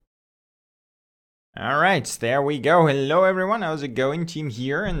All right, there we go. Hello, everyone. How's it going? Team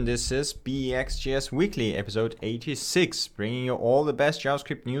here, and this is BXJS Weekly, episode 86, bringing you all the best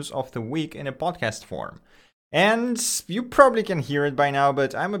JavaScript news of the week in a podcast form. And you probably can hear it by now,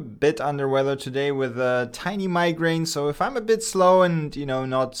 but I'm a bit under weather today with a tiny migraine. So if I'm a bit slow and,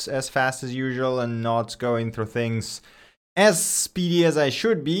 not as fast as usual and not going through things as speedy as I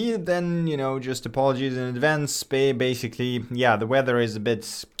should be, then, just apologies in advance. Basically, the weather is a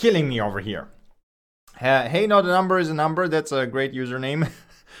bit killing me over here. Hey, not a number is a number. That's a great username.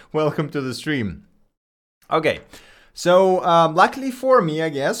 Welcome to the stream. Okay, so luckily for me, I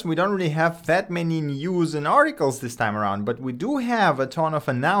guess, we don't really have that many news and articles this time around, but we do have a ton of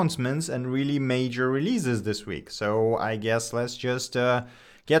announcements and really major releases this week. So I guess let's just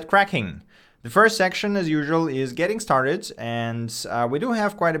get cracking. The first section, as usual, is getting started, and we do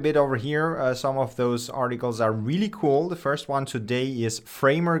have quite a bit over here. Some of those articles are really cool. The first one today is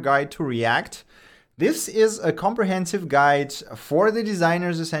Framer Guide to React. This is a comprehensive guide for the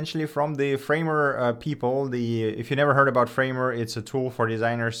designers, essentially, from the Framer people. If you never heard about Framer, it's a tool for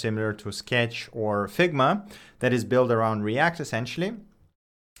designers similar to Sketch or Figma that is built around React, essentially.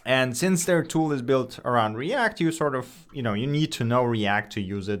 And since their tool is built around React, you need to know React to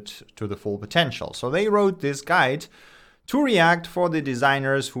use it to the full potential. So they wrote this guide to React for the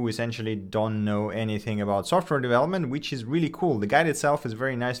designers who essentially don't know anything about software development, which is really cool. The guide itself is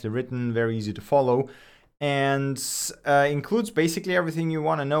very nicely written, very easy to follow, and includes basically everything you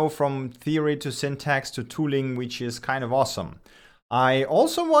want to know, from theory to syntax to tooling, which is kind of awesome. I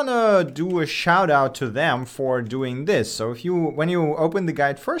also want to do a shout out to them for doing this. So when you open the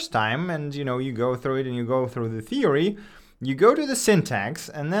guide first time and you go through it and you go through the theory, you go to the syntax,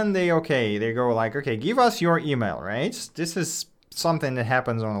 and then they go like, okay, give us your email, right? This is something that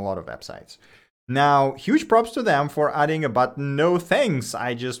happens on a lot of websites. Now, huge props to them for adding a button, no thanks.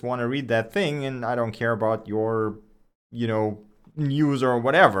 I just want to read that thing, and I don't care about your, news or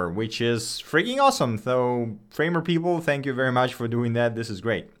whatever, which is freaking awesome. So, Framer people, thank you very much for doing that. This is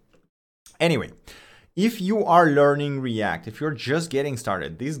great. Anyway, if you are learning React, if you're just getting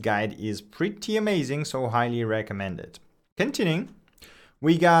started, this guide is pretty amazing, so highly recommended. Continuing,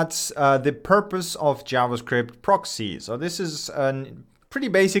 we got the purpose of JavaScript proxies. So this is a pretty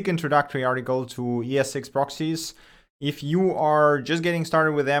basic introductory article to ES6 proxies. If you are just getting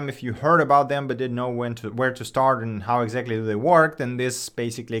started with them, if you heard about them but didn't know where to start and how exactly do they work, then this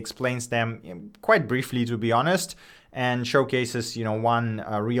basically explains them quite briefly, to be honest, and showcases one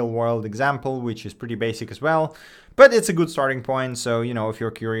real world example, which is pretty basic as well. But it's a good starting point, so if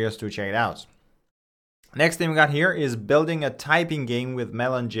you're curious, to check it out. Next thing we got here is building a typing game with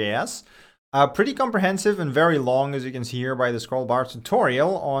Melon.js. Pretty comprehensive and very long, as you can see here by the scroll bar,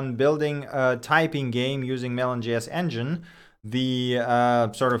 tutorial on building a typing game using Melon.js engine. The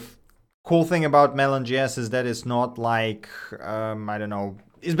sort of cool thing about Melon.js is that it's not like,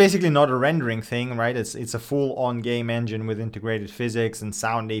 it's basically not a rendering thing, right? It's a full-on game engine with integrated physics and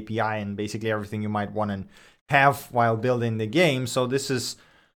sound API and basically everything you might want to have while building the game. So this is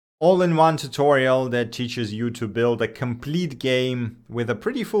all-in-one tutorial that teaches you to build a complete game with a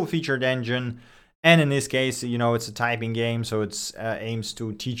pretty full-featured engine. And in this case, it's a typing game, so it aims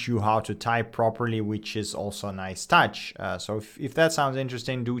to teach you how to type properly, which is also a nice touch. So if that sounds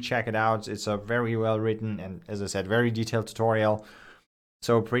interesting, do check it out. It's a very well-written and, as I said, very detailed tutorial.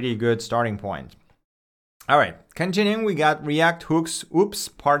 So pretty good starting point. All right, continuing, we got React Hooks,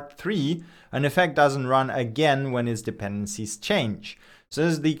 part 3. An effect doesn't run again when its dependencies change. So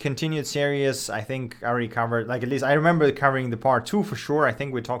this is the continued series. I think I already covered, at least I remember covering the part 2 for sure. I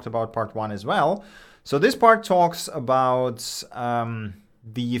think we talked about part 1 as well. So this part talks about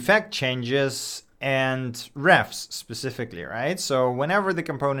the effect changes and refs specifically, right? So whenever the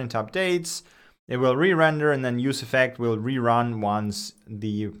component updates, it will re-render, and then useEffect will rerun once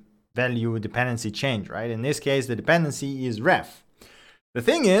the value dependency change, right? In this case, the dependency is ref. The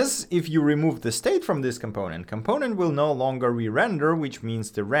thing is, if you remove the state from this component will no longer re-render, which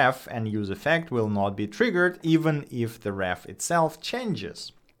means the ref and useEffect will not be triggered, even if the ref itself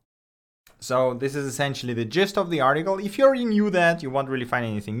changes. So this is essentially the gist of the article. If you already knew that, you won't really find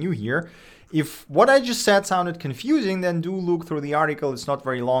anything new here. If what I just said sounded confusing, then do look through the article. It's not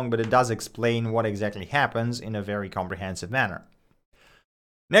very long, but it does explain what exactly happens in a very comprehensive manner.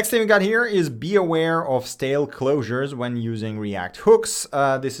 Next thing we got here is be aware of stale closures when using React hooks.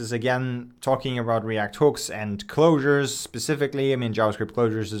 This is again talking about React hooks and closures specifically. I mean, JavaScript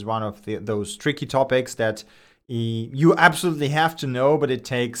closures is one of those tricky topics that you absolutely have to know, but it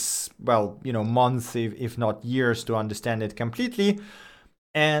takes, months, if not years, to understand it completely.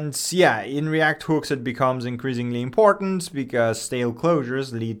 And yeah, in React hooks, it becomes increasingly important because stale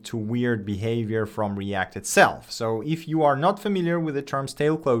closures lead to weird behavior from React itself. So if you are not familiar with the term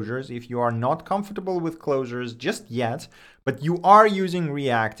stale closures, if you are not comfortable with closures just yet, but you are using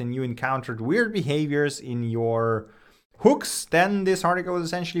React and you encountered weird behaviors in your hooks, then this article is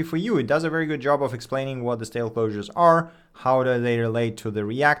essentially for you. It does a very good job of explaining what the stale closures are, how do they relate to the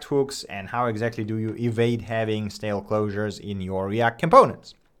React hooks, and how exactly do you evade having stale closures in your React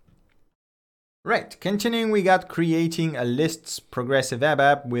components. Right, continuing, we got creating a lists progressive web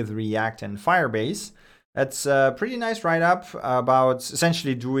app with React and Firebase. That's a pretty nice write-up about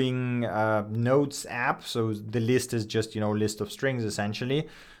essentially doing nodes app. So the list is just, list of strings essentially.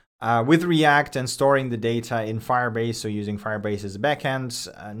 With React and storing the data in Firebase, so using Firebase as a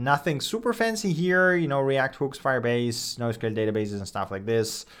backend. Nothing super fancy here, React hooks, Firebase, NoSQL databases and stuff like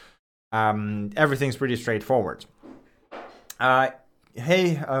this. Everything's pretty straightforward.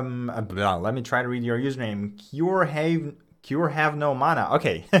 Hey, let me try to read your username. Cure have no mana.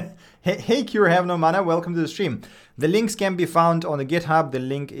 Okay. hey, Cure have no mana. Welcome to the stream. The links can be found on the GitHub. The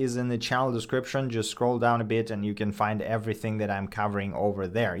link is in the channel description. Just scroll down a bit and you can find everything that I'm covering over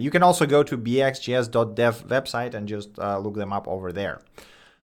there. You can also go to bxjs.dev website and just look them up over there.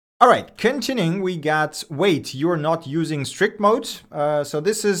 All right, continuing, we got, wait, you're not using strict mode. So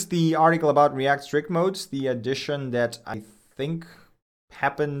this is the article about React strict modes, the addition that I think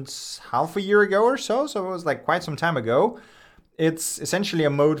happened half a year ago or so. So it was like quite some time ago. It's essentially a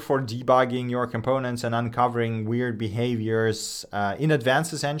mode for debugging your components and uncovering weird behaviors in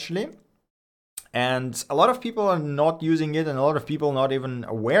advance, essentially. And a lot of people are not using it and a lot of people not even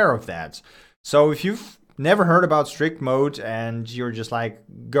aware of that. So if you've never heard about strict mode and you're just like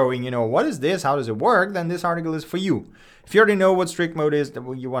going, what is this? How does it work? Then this article is for you. If you already know what strict mode is,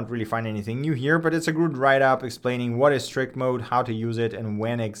 then you won't really find anything new here, but it's a good write-up explaining what is strict mode, how to use it, and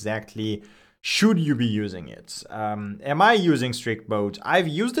when exactly should you be using it. Am I using strict mode? I've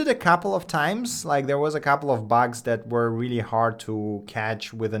used it a couple of times. Like there was a couple of bugs that were really hard to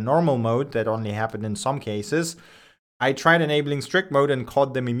catch with a normal mode that only happened in some cases. I tried enabling strict mode and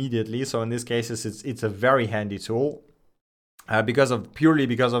caught them immediately. So in these cases, it's a very handy tool. Purely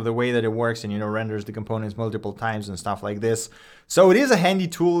because of the way that it works and renders the components multiple times and stuff like this. So it is a handy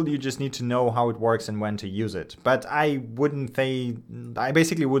tool. You just need to know how it works and when to use it. But I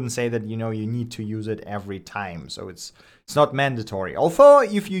basically wouldn't say that you need to use it every time. So it's not mandatory. Although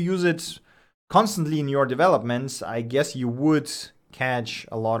if you use it constantly in your developments, I guess you would catch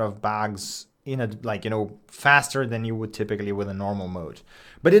a lot of bugs faster than you would typically with a normal mode.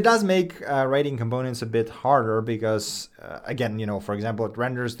 But it does make writing components a bit harder because, again, for example, it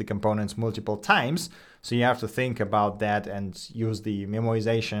renders the components multiple times. So you have to think about that and use the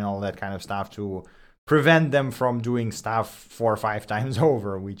memoization and all that kind of stuff to prevent them from doing stuff 4 or 5 times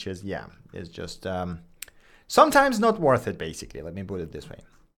over, which is just sometimes not worth it, basically. Let me put it this way.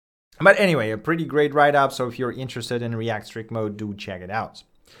 But anyway, a pretty great write-up. So if you're interested in React strict mode, do check it out.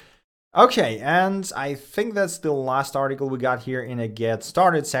 Okay, and I think that's the last article we got here in a Get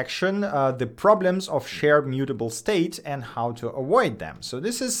Started section, the problems of shared mutable state and how to avoid them. So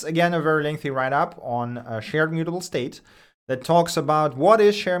this is, again, a very lengthy write-up on shared mutable state that talks about what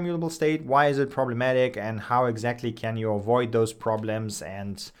is shared mutable state, why is it problematic, and how exactly can you avoid those problems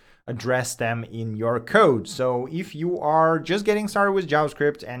and address them in your code. So if you are just getting started with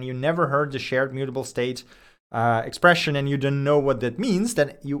JavaScript and you never heard the shared mutable state expression and you don't know what that means,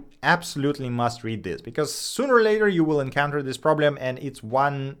 then you absolutely must read this, because sooner or later you will encounter this problem and it's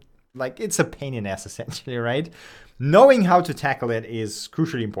a pain in the ass essentially, right? Knowing how to tackle it is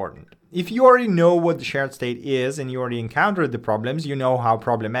crucially important. If you already know what the shared state is and you already encountered the problems, you know how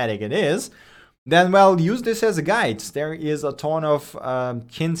problematic it is, then use this as a guide. There is a ton of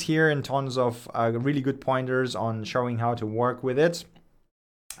hints here and tons of really good pointers on showing how to work with it.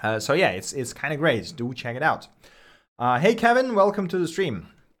 It's kind of great. Do check it out. Hey, Kevin, welcome to the stream.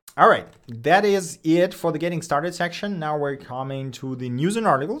 All right, that is it for the Getting Started section. Now we're coming to the news and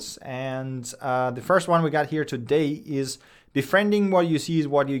articles. And the first one we got here today is Befriending What You See is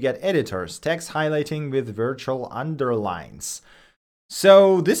What You Get editors, text highlighting with virtual underlines.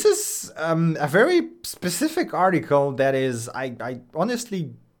 So this is a very specific article that is, I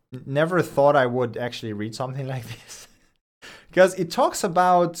honestly never thought I would actually read something like this. Because it talks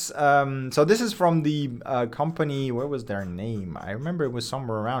about, so this is from the company, what was their name? I remember it was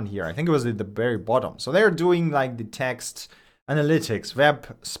somewhere around here. I think it was at the very bottom. So they're doing like the text analytics,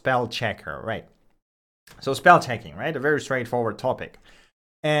 web spell checker, right? So spell checking, right? A very straightforward topic.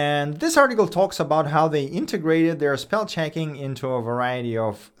 And this article talks about how they integrated their spell checking into a variety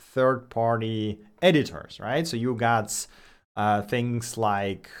of third-party editors, right? So you got things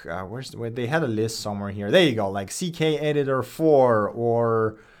like where they had a list somewhere here. There you go, like CK Editor 4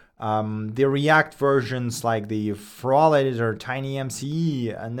 or the React versions like the For All Editor,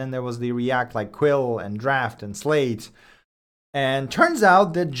 TinyMCE, and then there was the React like Quill and Draft and Slate. And turns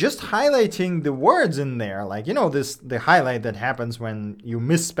out that just highlighting the words in there, like, the highlight that happens when you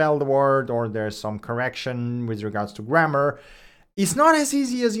misspell the word or there's some correction with regards to grammar, it's not as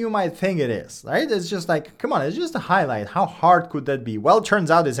easy as you might think it is, right? It's just like, come on, it's just a highlight. How hard could that be? Well, it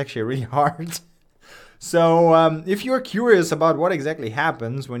turns out it's actually really hard. So if you're curious about what exactly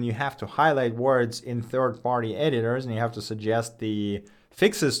happens when you have to highlight words in third-party editors and you have to suggest the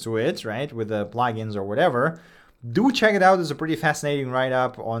fixes to it, right, with the plugins or whatever, do check it out. It's a pretty fascinating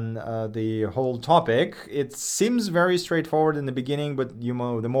write-up on the whole topic. It seems very straightforward in the beginning, but the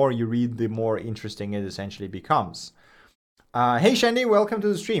more you read, the more interesting it essentially becomes. Hey Shandy, welcome to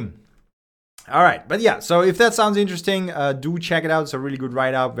the stream. All right, but yeah, so if that sounds interesting, do check it out. It's a really good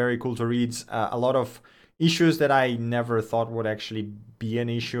write-up, very cool to read. A lot of issues that I never thought would actually be an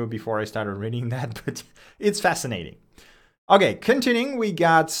issue before I started reading that, but it's fascinating. Okay, continuing, we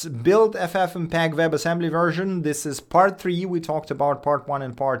got Build FFmpeg WebAssembly version. This is part 3. We talked about part 1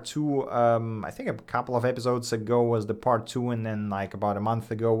 and part 2. I think a couple of episodes ago was the part 2, and then like about a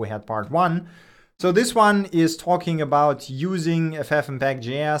month ago we had part 1. So this one is talking about using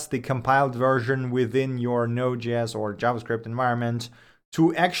FFmpeg.js, the compiled version within your Node.js or JavaScript environment,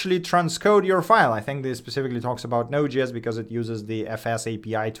 to actually transcode your file. I think this specifically talks about Node.js because it uses the FS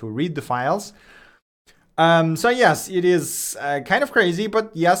API to read the files. So yes, it is kind of crazy,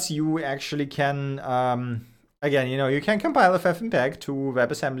 but yes, you actually can, again, you can compile FFmpeg to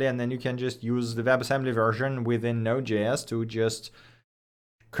WebAssembly, and then you can just use the WebAssembly version within Node.js to just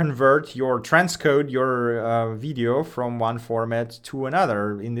convert transcode your video from one format to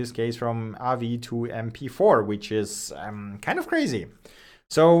another, in this case from AVI to MP4, which is kind of crazy.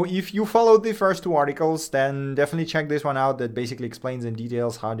 So if you followed the first 2 articles, then definitely check this one out. That basically explains in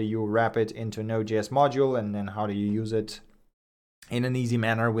details how do you wrap it into Node.js module, and then how do you use it in an easy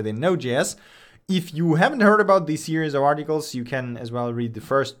manner within Node.js. If you haven't heard about this series of articles, you can as well read the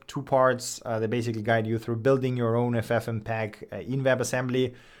first 2 parts. They basically guide you through building your own FFmpeg in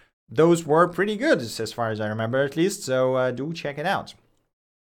WebAssembly. Those were pretty good, as far as I remember at least, so do check it out.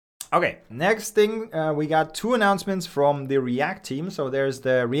 Okay, next thing, we got 2 announcements from the React team. So there's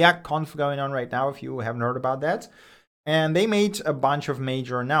the React Conf going on right now, if you haven't heard about that. And they made a bunch of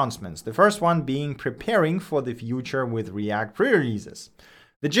major announcements. The first one being preparing for the future with React pre-releases.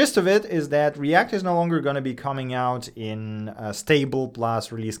 The gist of it is that React is no longer going to be coming out in stable plus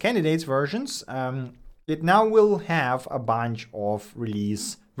release candidates versions. It now will have a bunch of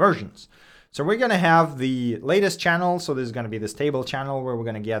release versions. So we're going to have the latest channel. So this is going to be the stable channel where we're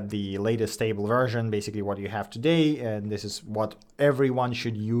going to get the latest stable version, basically what you have today. And this is what everyone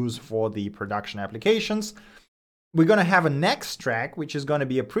should use for the production applications. We're going to have a next track, which is going to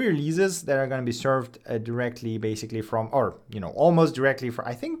be a pre-releases that are going to be served directly basically from, or, almost directly for,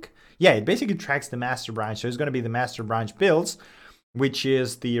 I think, yeah, it basically tracks the master branch. So it's going to be the master branch builds, which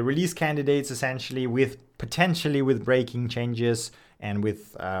is the release candidates essentially potentially with breaking changes and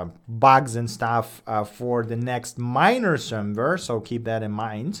with bugs and stuff for the next minor server, so keep that in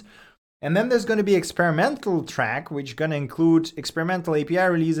mind. And then there's going to be experimental track, which is going to include experimental API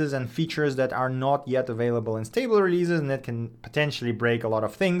releases and features that are not yet available in stable releases, and that can potentially break a lot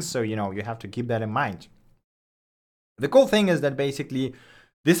of things, so you have to keep that in mind. The cool thing is that basically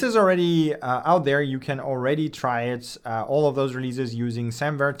this is already out there. You can already try it, all of those releases using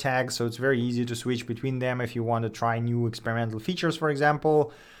Semver tags, so it's very easy to switch between them if you want to try new experimental features, for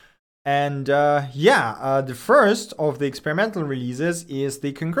example. And the first of the experimental releases is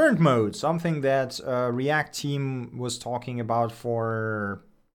the concurrent mode, something that React team was talking about for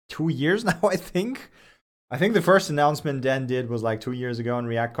 2 years now, I think. I think the first announcement Dan did was like 2 years ago in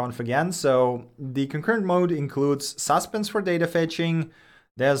React Conf again. So the concurrent mode includes suspense for data fetching.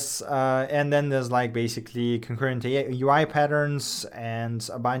 And then there's like basically concurrent UI patterns and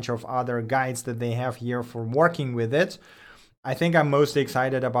a bunch of other guides that they have here for working with it. I think I'm mostly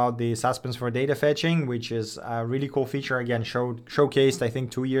excited about the suspense for data fetching, which is a really cool feature, again, showcased, I think,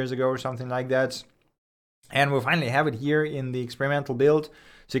 2 years ago or something like that. And we'll finally have it here in the experimental build,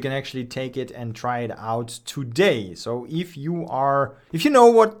 so you can actually take it and try it out today. So if you know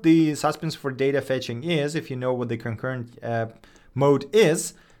what the suspense for data fetching is, if you know what the concurrent mode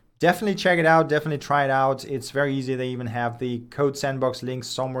is, definitely check it out, definitely try it out. It's very easy. They even have the code sandbox links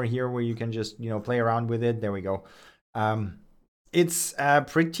somewhere here where you can just, play around with it. There we go. It's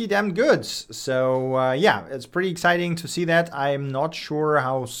pretty damn good. So it's pretty exciting to see that. I'm not sure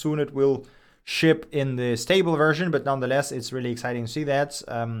how soon it will ship in the stable version, but nonetheless, it's really exciting to see that.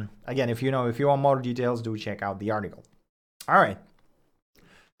 Again, if you want more details, do check out the article. All right.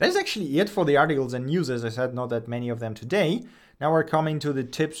 That's actually it for the articles and news. As I said, not that many of them today. Now we're coming to the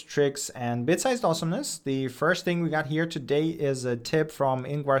tips, tricks, and bit-sized awesomeness. The first thing we got here today is a tip from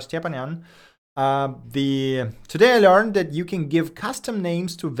Ingvar Stepanyan. Today I learned that you can give custom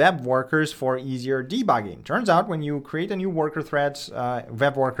names to web workers for easier debugging. Turns out when you create a new worker thread,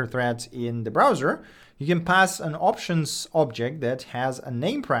 web worker thread in the browser, you can pass an options object that has a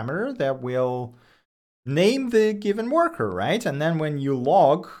name parameter that will name the given worker, right? And then when you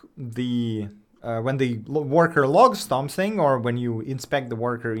log when the worker logs something, or when you inspect the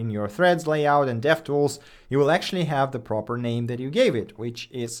worker in your threads layout and DevTools, you will actually have the proper name that you gave it, which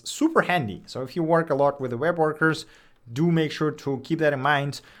is super handy. So if you work a lot with the web workers, do make sure to keep that in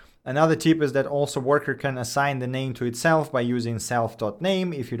mind. Another tip is that also worker can assign the name to itself by using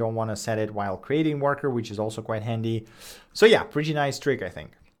self.name if you don't want to set it while creating worker, which is also quite handy. So yeah, pretty nice trick, I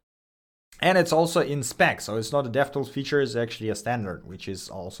think. And it's also in spec, so it's not a DevTools feature, it's actually a standard, which is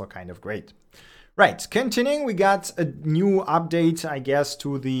also kind of great. Right, continuing, we got a new update, I guess,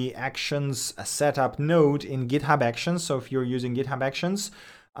 to the Actions setup node in GitHub Actions. So if you're using GitHub Actions,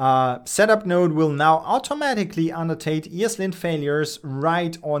 setup node will now automatically annotate ESLint failures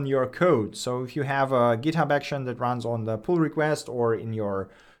right on your code. So if you have a GitHub action that runs on the pull request or in your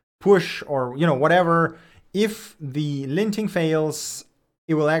push or whatever, if the linting fails,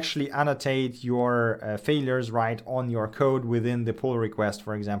 it will actually annotate your failures right on your code within the pull request,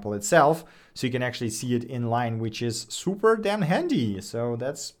 for example, itself. So you can actually see it in line, which is super damn handy. So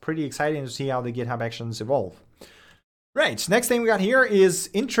that's pretty exciting to see how the GitHub Actions evolve. Right, next thing we got here is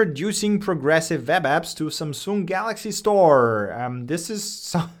introducing progressive web apps to Samsung Galaxy Store. This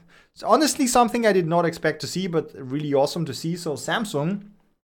is honestly something I did not expect to see, but really awesome to see. So Samsung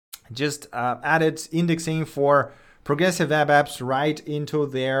just added indexing for progressive web apps right into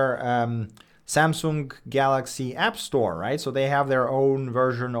their Samsung Galaxy App Store, right? So they have their own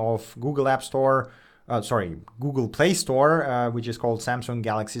version of Google App Store, Google Play Store, which is called Samsung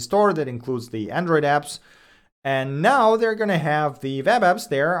Galaxy Store, that includes the Android apps. And now they're going to have the web apps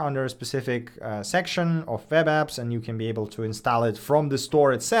there under a specific section of web apps, and you can be able to install it from the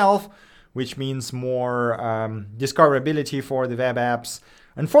store itself, which means more discoverability for the web apps.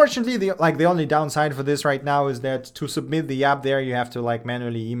 Unfortunately, the only downside for this right now is that to submit the app there, you have to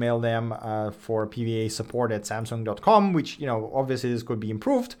manually email them for PVA support at samsung.com, which, obviously this could be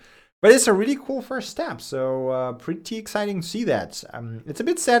improved. But it's a really cool first step, so pretty exciting to see that. It's a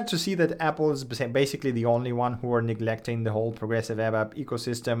bit sad to see that Apple is basically the only one who are neglecting the whole progressive web app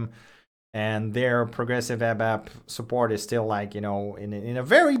ecosystem, and their progressive web app support is still in a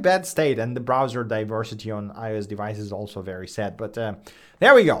very bad state, and the browser diversity on iOS devices is also very sad. But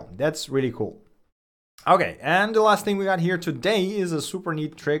there we go. That's really cool. Okay, and the last thing we got here today is a super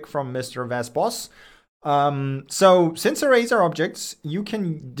neat trick from Mr. Vespos. So since arrays are objects, you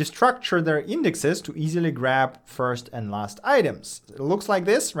can destructure their indexes to easily grab first and last items. It looks like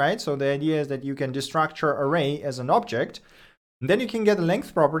this, right? So the idea is that you can destructure array as an object. Then you can get a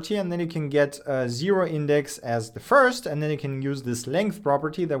length property, and then you can get a zero index as the first, and then you can use this length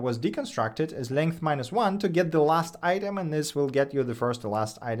property that was deconstructed as length -1 to get the last item, and this will get you the first and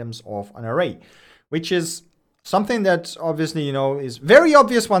last items of an array, which is something that obviously, is very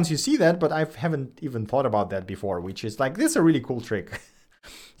obvious once you see that, but I haven't even thought about that before, which is this is a really cool trick.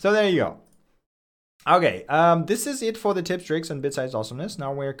 So there you go. Okay, this is it for the tips, tricks, and bit-sized awesomeness.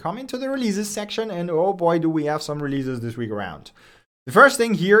 Now we're coming to the releases section, and oh boy, do we have some releases this week around. The first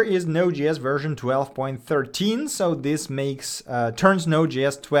thing here is Node.js version 12.13. So this turns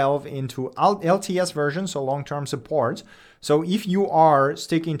Node.js 12 into LTS version, so long-term support. So if you are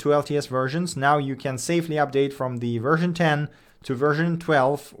sticking to LTS versions, now you can safely update from the version 10 to version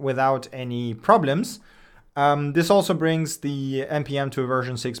 12 without any problems. This also brings the NPM to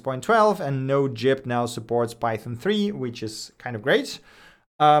version 6.12, and Node.js now supports Python 3, which is kind of great.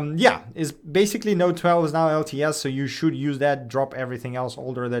 Is basically Node 12 is now LTS, so you should use that, drop everything else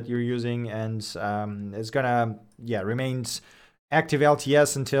older that you're using, and it's gonna remains active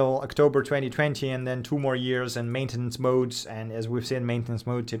LTS until October 2020, and then 2 more years in maintenance modes. And as we've seen, maintenance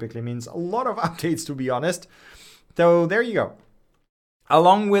mode typically means a lot of updates, to be honest. So there you go.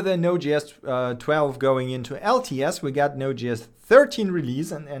 Along with a Node.js 12 going into LTS, we got Node.js 13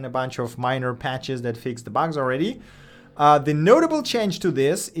 release and a bunch of minor patches that fix the bugs already. The notable change to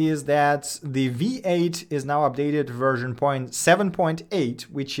this is that the V8 is now updated to version 7.8,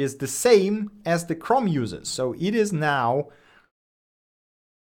 which is the same as the Chrome uses. So it is now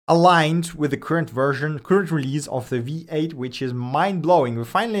aligned with the current release of the V8, which is mind-blowing. We're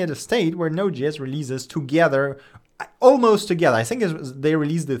finally at a state where Node.js releases together, almost together. I think they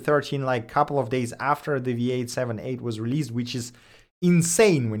released the 13 like a couple of days after the V8 7.8 was released, which is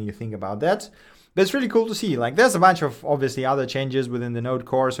insane when you think about that. But it's really cool to see. Like, there's a bunch of obviously other changes within the Node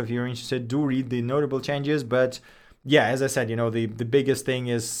core, so if you're interested, do read the notable changes. But yeah, as I said, the biggest thing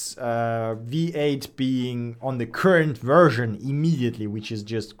is V8 being on the current version immediately, which is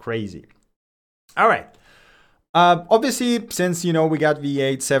just crazy. All right. Obviously, since, we got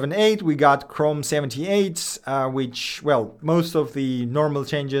V8 7.8, we got Chrome 78, which, well, most of the normal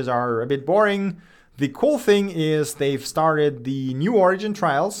changes are a bit boring. The cool thing is they've started the new origin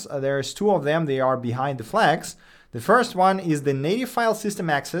trials. There's 2 of them. They are behind the flags. The first one is the native file system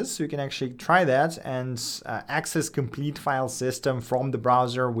access. So you can actually try that and access complete file system from the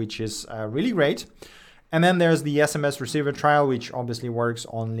browser, which is really great. And then there's the SMS receiver trial, which obviously works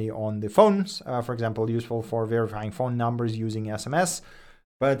only on the phones. For example, useful for verifying phone numbers using SMS.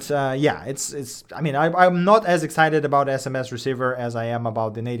 But yeah, I'm not as excited about SMS receiver as I am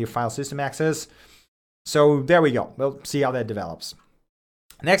about the native file system access. So there we go. We'll see how that develops.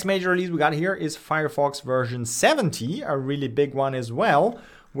 Next major release we got here is Firefox version 70, a really big one as well,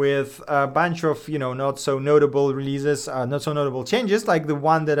 with a bunch of, not so notable releases, not so notable changes. Like the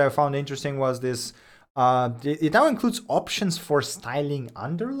one that I found interesting was this. It now includes options for styling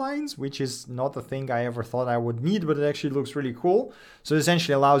underlines, which is not a thing I ever thought I would need, but it actually looks really cool. So it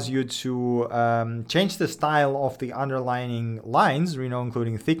essentially allows you to change the style of the underlining lines,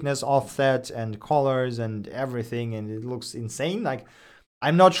 including thickness, offset, and colors and everything, and it looks insane. Like,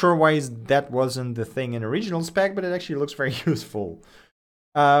 I'm not sure why that wasn't the thing in original spec, but it actually looks very useful.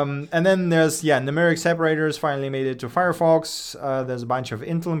 And then there's, numeric separators finally made it to Firefox. There's a bunch of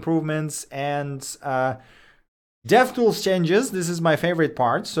Intel improvements and DevTools changes. This is my favorite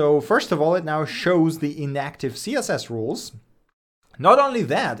part. So first of all, it now shows the inactive CSS rules. Not only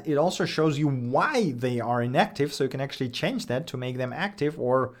that, it also shows you why they are inactive, so you can actually change that to make them active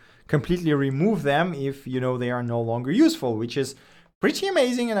or completely remove them if they are no longer useful, which is pretty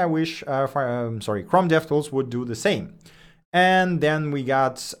amazing, and I wish Chrome DevTools would do the same. And then we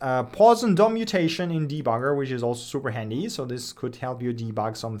got pause and DOM mutation in debugger, which is also super handy. So this could help you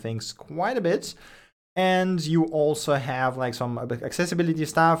debug some things quite a bit. And you also have like some accessibility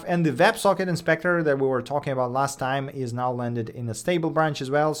stuff. And the WebSocket inspector that we were talking about last time is now landed in a stable branch as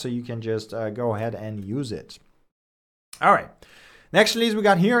well. So you can just go ahead and use it. All right. Next release we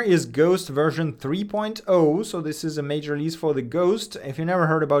got here is Ghost version 3.0. So this is a major release for the Ghost. If you never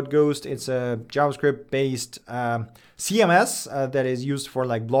heard about Ghost, it's a JavaScript-based CMS that is used for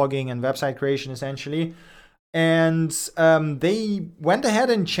like blogging and website creation essentially. And they went ahead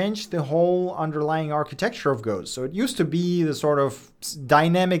and changed the whole underlying architecture of Ghost. So it used to be the sort of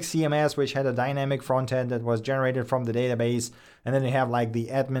dynamic CMS, which had a dynamic front end that was generated from the database. And then they have like the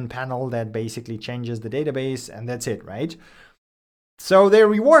admin panel that basically changes the database, and that's it, right? So they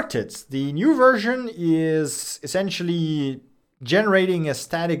reworked it. The new version is essentially generating a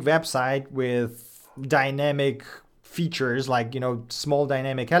static website with dynamic features like, small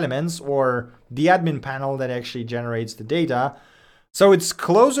dynamic elements, or the admin panel that actually generates the data. So it's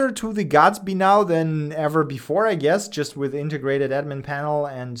closer to the Gatsby now than ever before, I guess, just with integrated admin panel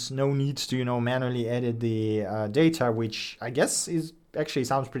and no need to, manually edit the data, which I guess is actually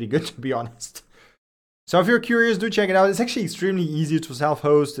sounds pretty good, to be honest. So if you're curious, do check it out. It's actually extremely easy to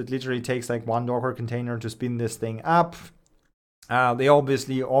self-host. It literally takes like one Docker container to spin this thing up. They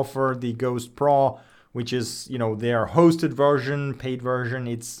obviously offer the Ghost Pro, which is, their hosted version, paid version.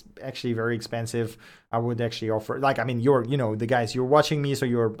 It's actually very expensive. I would actually offer, you're, the guys, you're watching me, so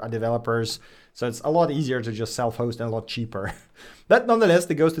you're developers. So it's a lot easier to just self-host and a lot cheaper. But nonetheless,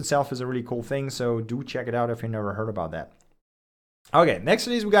 the Ghost itself is a really cool thing. So do check it out if you never heard about that. Okay, next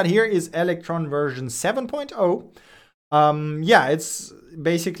release we got here is Electron version 7.0. It's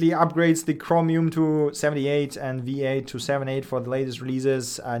basically upgrades the Chromium to 78 and V8 to 7.8 for the latest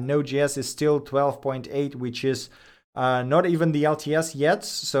releases. Node.js is still 12.8, which is not even the LTS yet.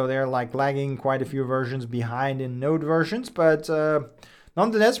 So they're like lagging quite a few versions behind in Node versions, but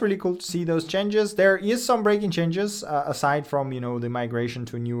nonetheless, really cool to see those changes. There is some breaking changes aside from, the migration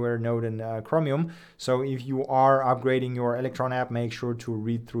to newer Node and Chromium. So if you are upgrading your Electron app, make sure to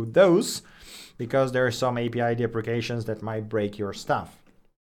read through those, because there are some API deprecations that might break your stuff.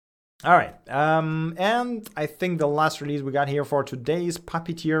 All right. And I think the last release we got here for today is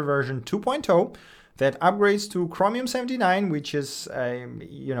Puppeteer version 2.0 that upgrades to Chromium 79, which is,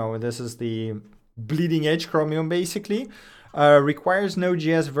 this is the bleeding edge Chromium basically. Requires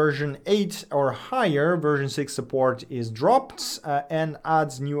Node.js version 8 or higher. Version 6 support is dropped and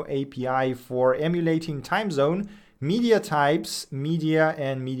adds new API for emulating time zone, media types, media,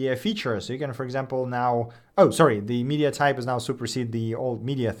 and media features. So you can, for example, now... Oh, sorry, the media type is now supersede the old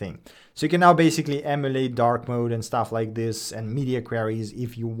media thing. So you can now basically emulate dark mode and stuff like this and media queries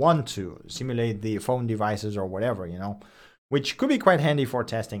if you want to. Simulate the phone devices or whatever, you know, which could be quite handy for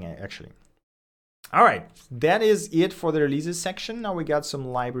testing, actually. All right, that is it for the releases section. Now we got some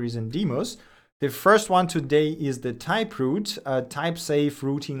libraries and demos. The first one today is the Typeroot, a type-safe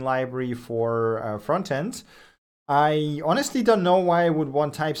routing library for front-end. I honestly don't know why I would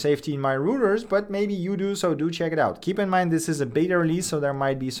want type safety in my routers, but maybe you do, so do check it out. Keep in mind this is a beta release, so there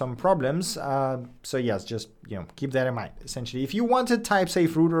might be some problems. So yes, just keep that in mind. Essentially, if you want a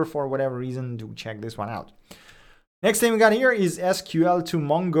type-safe router for whatever reason, do check this one out. Next thing we got here is SQL to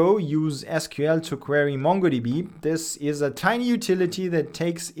Mongo. Use SQL to query MongoDB. This is a tiny utility that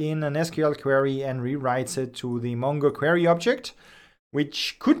takes in an SQL query and rewrites it to the Mongo query object,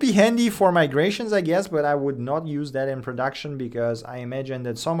 which could be handy for migrations, I guess, but I would not use that in production because I imagine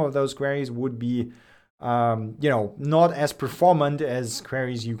that some of those queries would be, not as performant as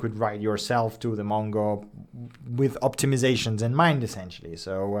queries you could write yourself to the Mongo with optimizations in mind, essentially.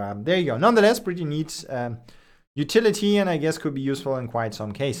 So there you go. Nonetheless, pretty neat utility, and I guess could be useful in quite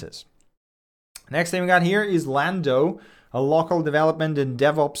some cases. Next thing we got here is Lando, a local development and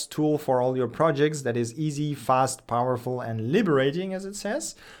DevOps tool for all your projects that is easy, fast, powerful, and liberating, as it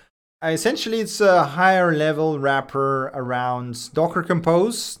says. Essentially, it's a higher level wrapper around Docker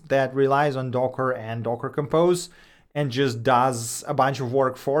Compose that relies on Docker and Docker Compose and just does a bunch of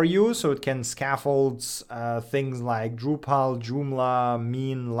work for you. So it can scaffold things like Drupal, Joomla,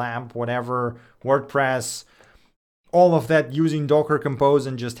 Mean, LAMP, whatever, WordPress, all of that using Docker Compose,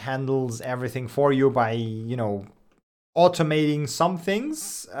 and just handles everything for you by, automating some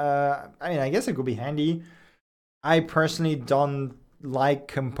things. I guess it could be handy. I personally don't like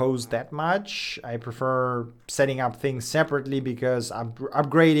Compose that much. I prefer setting up things separately because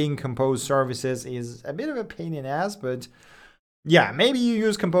upgrading Compose services is a bit of a pain in the ass, but yeah, maybe you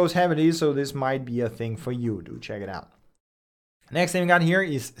use Compose heavily, so this might be a thing for you. Do check it out. Next thing we got here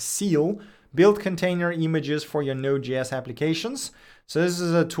is Seal. Build container images for your Node.js applications. So this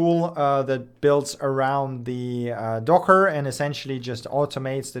is a tool that builds around the Docker and essentially just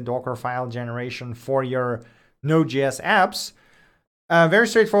automates the Docker file generation for your Node.js apps. Very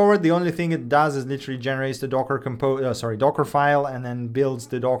straightforward. The only thing it does is literally generates the Docker file and then builds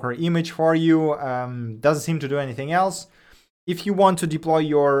the Docker image for you. Doesn't seem to do anything else. If you want to deploy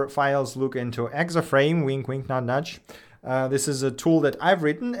your files, look into Exaframe. Wink, wink, nudge, nudge. This is a tool that I've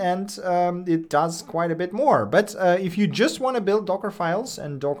written, and it does quite a bit more. But if you just want to build Docker files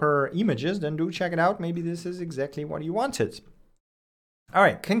and Docker images, then do check it out. Maybe this is exactly what you wanted. All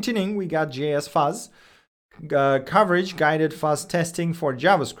right, continuing, we got JS Fuzz. Coverage guided fuzz testing for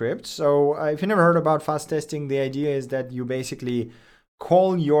JavaScript. So if you never heard about fuzz testing, the idea is that you basically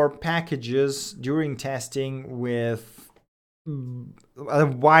call your packages during testing with a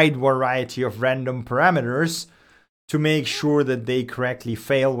wide variety of random parameters to make sure that they correctly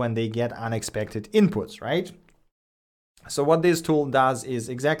fail when they get unexpected inputs, right? So what this tool does is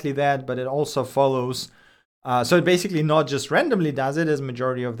exactly that, but it also follows. So it basically not just randomly does it, as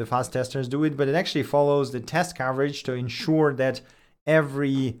majority of the fuzz testers do it, but it actually follows the test coverage to ensure that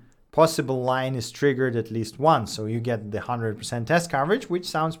every possible line is triggered at least once. So you get the 100% test coverage, which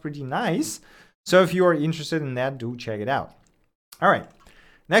sounds pretty nice. So if you are interested in that, do check it out. All right.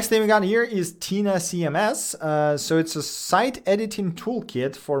 Next thing we got here is Tina CMS. So it's a site editing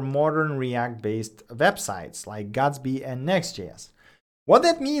toolkit for modern React-based websites like Gatsby and Next.js. What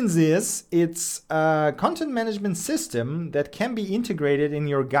that means is it's a content management system that can be integrated in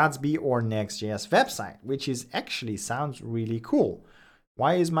your Gatsby or Next.js website, which is actually sounds really cool.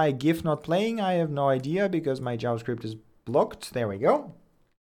 Why is my GIF not playing? I have no idea because my JavaScript is blocked. There we go.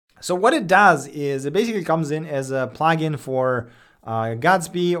 So what it does is it basically comes in as a plugin for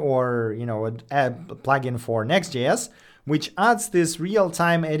Gatsby or a plugin for Next.js, which adds this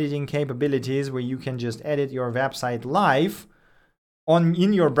real-time editing capabilities where you can just edit your website live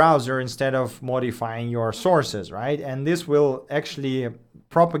in your browser instead of modifying your sources, right? And this will actually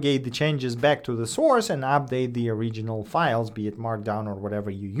propagate the changes back to the source and update the original files, be it Markdown or whatever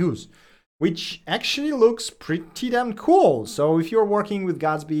you use, which actually looks pretty damn cool. So if you're working with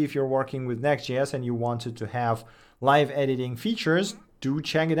Gatsby, if you're working with Next.js and you wanted to have live editing features, do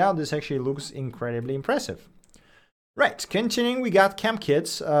check it out. This actually looks incredibly impressive. Right, continuing, we got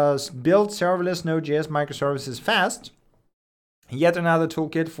CampKit, build serverless Node.js microservices fast. Yet another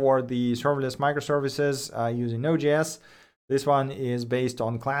toolkit for the serverless microservices using Node.js. This one is based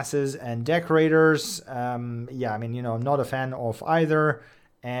on classes and decorators. Yeah, I mean, I'm not a fan of either,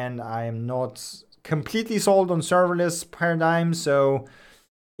 and I'm not completely sold on serverless paradigm. So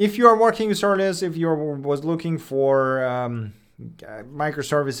if you are working with serverless, if you was looking for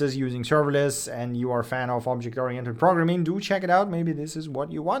microservices using serverless and you are a fan of object-oriented programming, do check it out. Maybe this is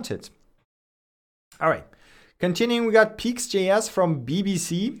what you wanted. All right. Continuing, we got Peaks.js from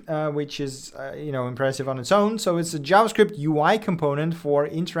BBC, which is impressive on its own. So it's a JavaScript UI component for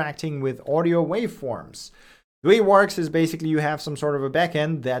interacting with audio waveforms. The way it works is basically you have some sort of a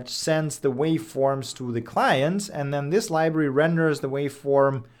backend that sends the waveforms to the client, and then this library renders the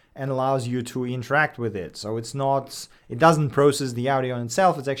waveform and allows you to interact with it. So it doesn't process the audio in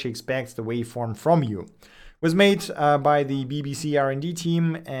itself, it actually expects the waveform from you. It was made by the BBC R&D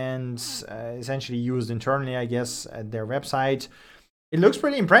team and essentially used internally, I guess, at their website. It looks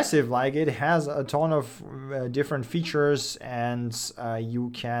pretty impressive. Like, it has a ton of different features, and you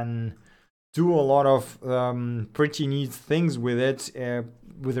can do a lot of pretty neat things with it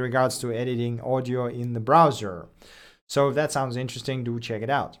with regards to editing audio in the browser. So if that sounds interesting, do check it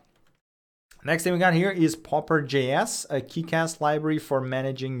out. Next thing we got here is Popper.js, a KeyCast library for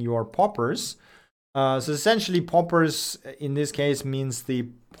managing your poppers. So essentially, poppers in this case means the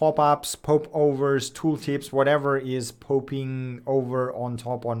pop-ups, pop-overs, tooltips, whatever is popping over on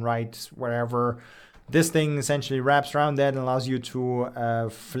top, on right, wherever. This thing essentially wraps around that and allows you to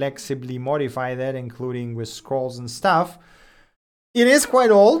flexibly modify that, including with scrolls and stuff. It is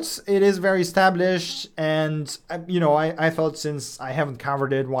quite old. It is very established. And, I thought, since I haven't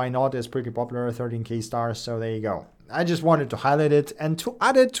covered it, why not? It's pretty popular, 13K stars. So there you go. I just wanted to highlight it and to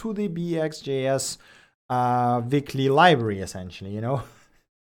add it to the BXJS weekly library, essentially,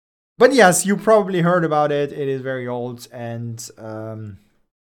 But yes, you probably heard about it. It is very old. And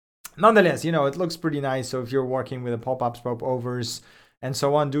nonetheless, it looks pretty nice. So if you're working with the pop-ups, pop-overs, and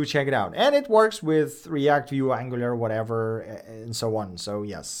so on, do check it out. And it works with React, Vue, Angular, whatever, and so on. So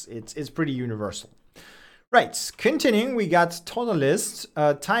yes, it's pretty universal. Right, continuing, we got TotalList,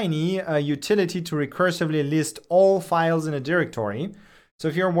 a tiny utility to recursively list all files in a directory. So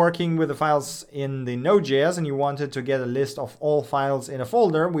if you're working with the files in the Node.js and you wanted to get a list of all files in a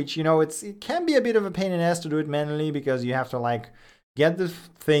folder, which, it can be a bit of a pain in the ass to do it manually, because you have to get the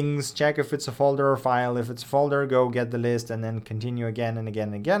things, check if it's a folder or file. If it's a folder, go get the list and then continue again and again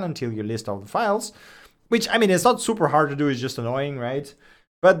and again until you list all the files, which, it's not super hard to do. It's just annoying, right?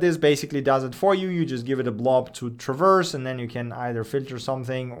 But this basically does it for you. You just give it a blob to traverse, and then you can either filter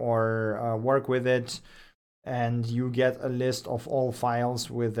something or work with it, and you get a list of all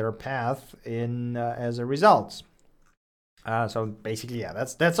files with their path in as a result. So basically, yeah,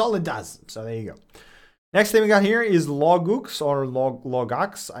 that's all it does. So there you go. Next thing we got here is Logux or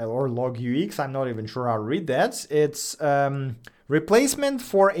Logux or Logux. I'm not even sure how to read that. It's replacement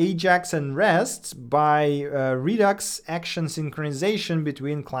for Ajax and REST by Redux action synchronization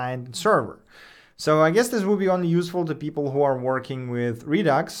between client and server. So I guess this will be only useful to people who are working with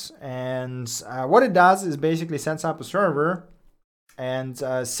Redux. And what it does is basically sets up a server and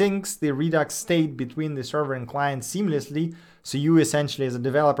syncs the Redux state between the server and client seamlessly. So you essentially, as a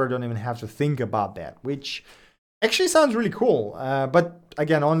developer, don't even have to think about that, which actually sounds really cool. But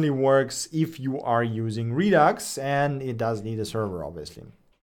again, only works if you are using Redux, and it does need a server, obviously.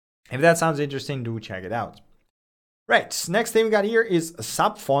 If that sounds interesting, do check it out. Right, next thing we got here is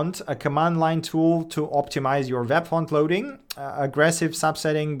Subfont, a command line tool to optimize your web font loading, aggressive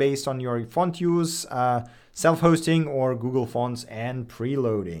subsetting based on your font use, self-hosting or Google Fonts, and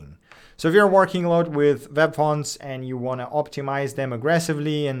preloading. So if you're working a lot with web fonts and you want to optimize them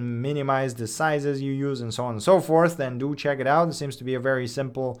aggressively and minimize the sizes you use and so on and so forth, then do check it out. It seems to be a very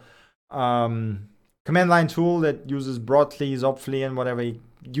simple command line tool that uses Brotli, Zopfli, and whatever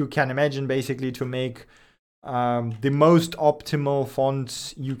you can imagine, basically, to make the most optimal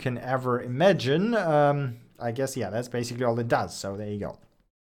font you can ever imagine. I guess, yeah, that's basically all it does. So there you go.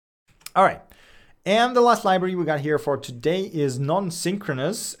 All right. And the last library we got here for today is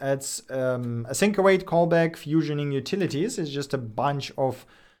non-synchronous. It's a sync await callback fusioning utilities. It's just a bunch of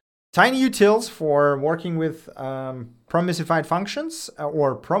tiny utils for working with promisified functions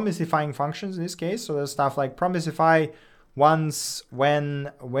or promisifying functions in this case. So there's stuff like promisify, once,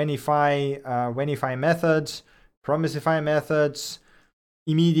 when, whenify methods, promisify methods,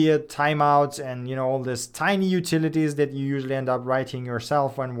 immediate timeouts, and all these tiny utilities that you usually end up writing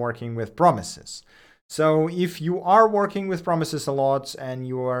yourself when working with promises. So if you are working with promises a lot and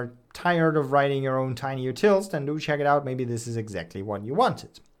you are tired of writing your own tiny utils, then do check it out. Maybe this is exactly what you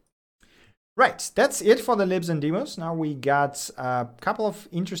wanted. Right, that's it for the libs and demos. Now we got a couple of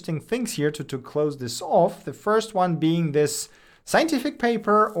interesting things here to close this off. The first one being this scientific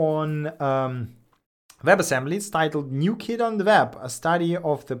paper on WebAssembly. It's titled New Kid on the Web, a study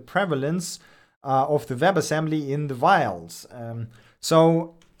of the prevalence of the WebAssembly in the wild.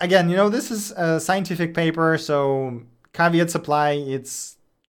 So again, this is a scientific paper, so caveats apply. It's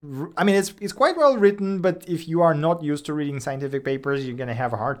quite well written, but if you are not used to reading scientific papers, you're going to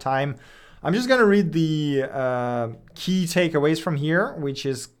have a hard time. I'm just going to read the key takeaways from here, which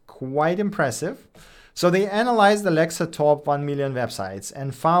is quite impressive. So they analyzed Alexa top 1 million websites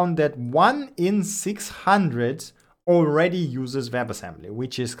and found that 1 in 600 already uses WebAssembly,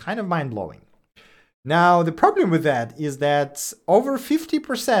 which is kind of mind-blowing. Now, the problem with that is that over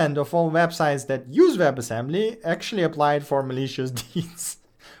 50% of all websites that use WebAssembly actually applied for malicious deeds,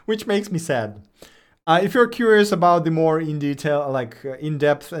 which makes me sad. If you're curious about the more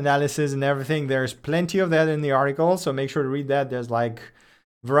in-depth analysis and everything, there's plenty of that in the article, so make sure to read that. There's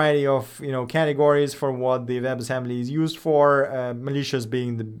variety of categories for what the WebAssembly is used for. Malicious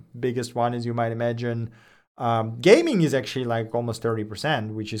being the biggest one, as you might imagine. Gaming is actually almost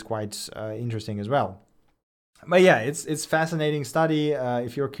 30%, which is quite interesting as well. But yeah, it's fascinating study.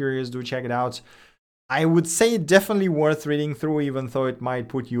 If you're curious, do check it out. I would say definitely worth reading through, even though it might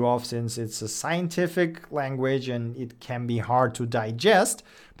put you off since it's a scientific language and it can be hard to digest.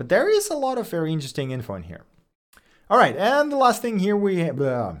 But there is a lot of very interesting info in here. All right, and the last thing here we have,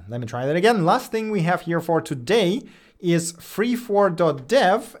 let me try that again. Last thing we have here for today is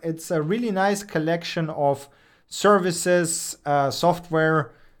free4.dev. It's a really nice collection of services,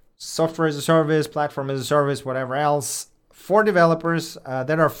 software as a service, platform as a service, whatever else, for developers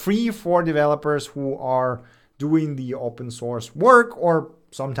that are free for developers who are doing the open source work or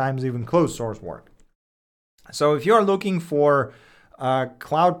sometimes even closed source work. So if you're looking for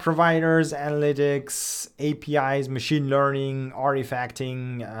cloud providers, analytics, APIs, machine learning,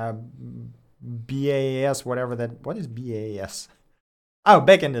 artifacting, BaaS, what is BaaS? Oh,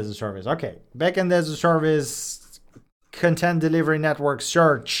 backend as a service. Okay, backend as a service, content delivery network,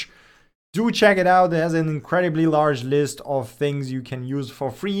 search. Do check it out. It has an incredibly large list of things you can use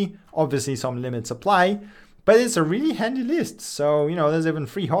for free. Obviously, some limits apply, but it's a really handy list. So, there's even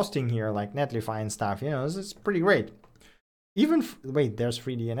free hosting here, like Netlify and stuff. This is pretty great. Wait, there's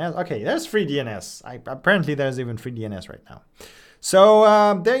free DNS. Okay, there's free DNS. Apparently, there's even free DNS right now.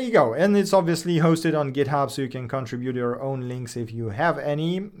 So there you go. And it's obviously hosted on GitHub, so you can contribute your own links if you have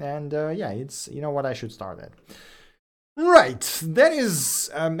any. And yeah, it's, what I should start at. Right, that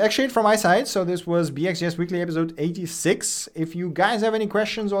is actually it from my side. So this was BXJS Weekly episode 86. If you guys have any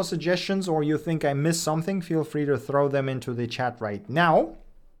questions or suggestions, or you think I missed something, feel free to throw them into the chat right now.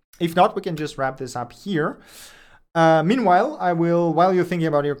 If not, we can just wrap this up here. Meanwhile, while you're thinking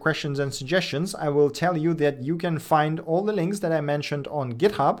about your questions and suggestions, I will tell you that you can find all the links that I mentioned on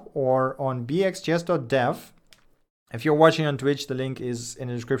GitHub or on bxjs.dev. If you're watching on Twitch, the link is in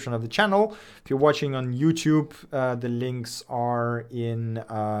the description of the channel. If you're watching on YouTube, the links are in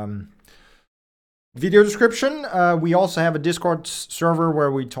video description. We also have a Discord server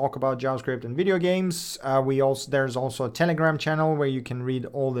where we talk about JavaScript and video games. There's also a Telegram channel where you can read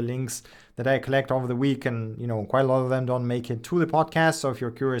all the links that I collect over the week, and quite a lot of them don't make it to the podcast. So if you're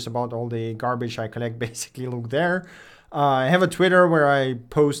curious about all the garbage I collect, basically look there. I have a Twitter where I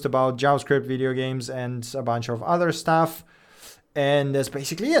post about JavaScript, video games, and a bunch of other stuff. And that's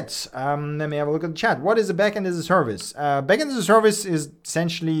basically it. Let me have a look at the chat. What is a backend as a service? Backend as a service is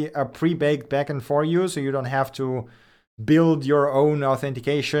essentially a pre-baked backend for you, so you don't have to build your own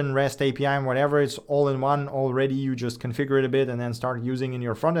authentication, REST API, and whatever. It's all in one already. You just configure it a bit and then start using in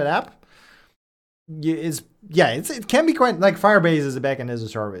your frontend app. It can be quite like Firebase is a backend as a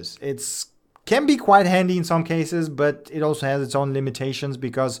service. Can be quite handy in some cases, but it also has its own limitations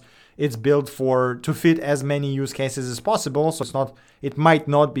because it's built to fit as many use cases as possible. So it might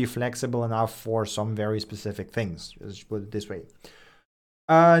not be flexible enough for some very specific things. Let's put it this way.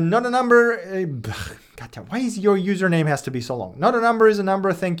 Not a number. God, why is your username has to be so long? Not a number is a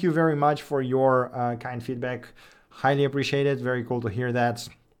number. Thank you very much for your kind feedback. Highly appreciated. Very cool to hear that.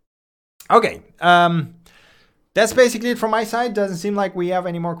 Okay. That's basically it from my side. Doesn't seem like we have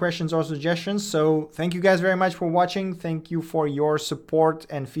any more questions or suggestions. So thank you guys very much for watching. Thank you for your support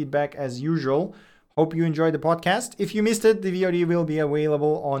and feedback as usual. Hope you enjoyed the podcast. If you missed it, the VOD will be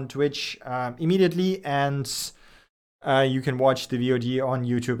available on Twitch immediately, and you can watch the VOD on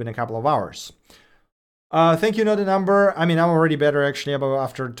YouTube in a couple of hours. Thank you, not a number. I'm already better actually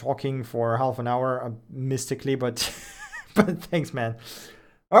after talking for half an hour mystically, but but thanks, man.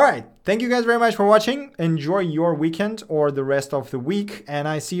 All right. Thank you guys very much for watching. Enjoy your weekend or the rest of the week, and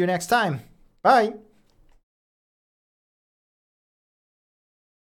I see you next time. Bye!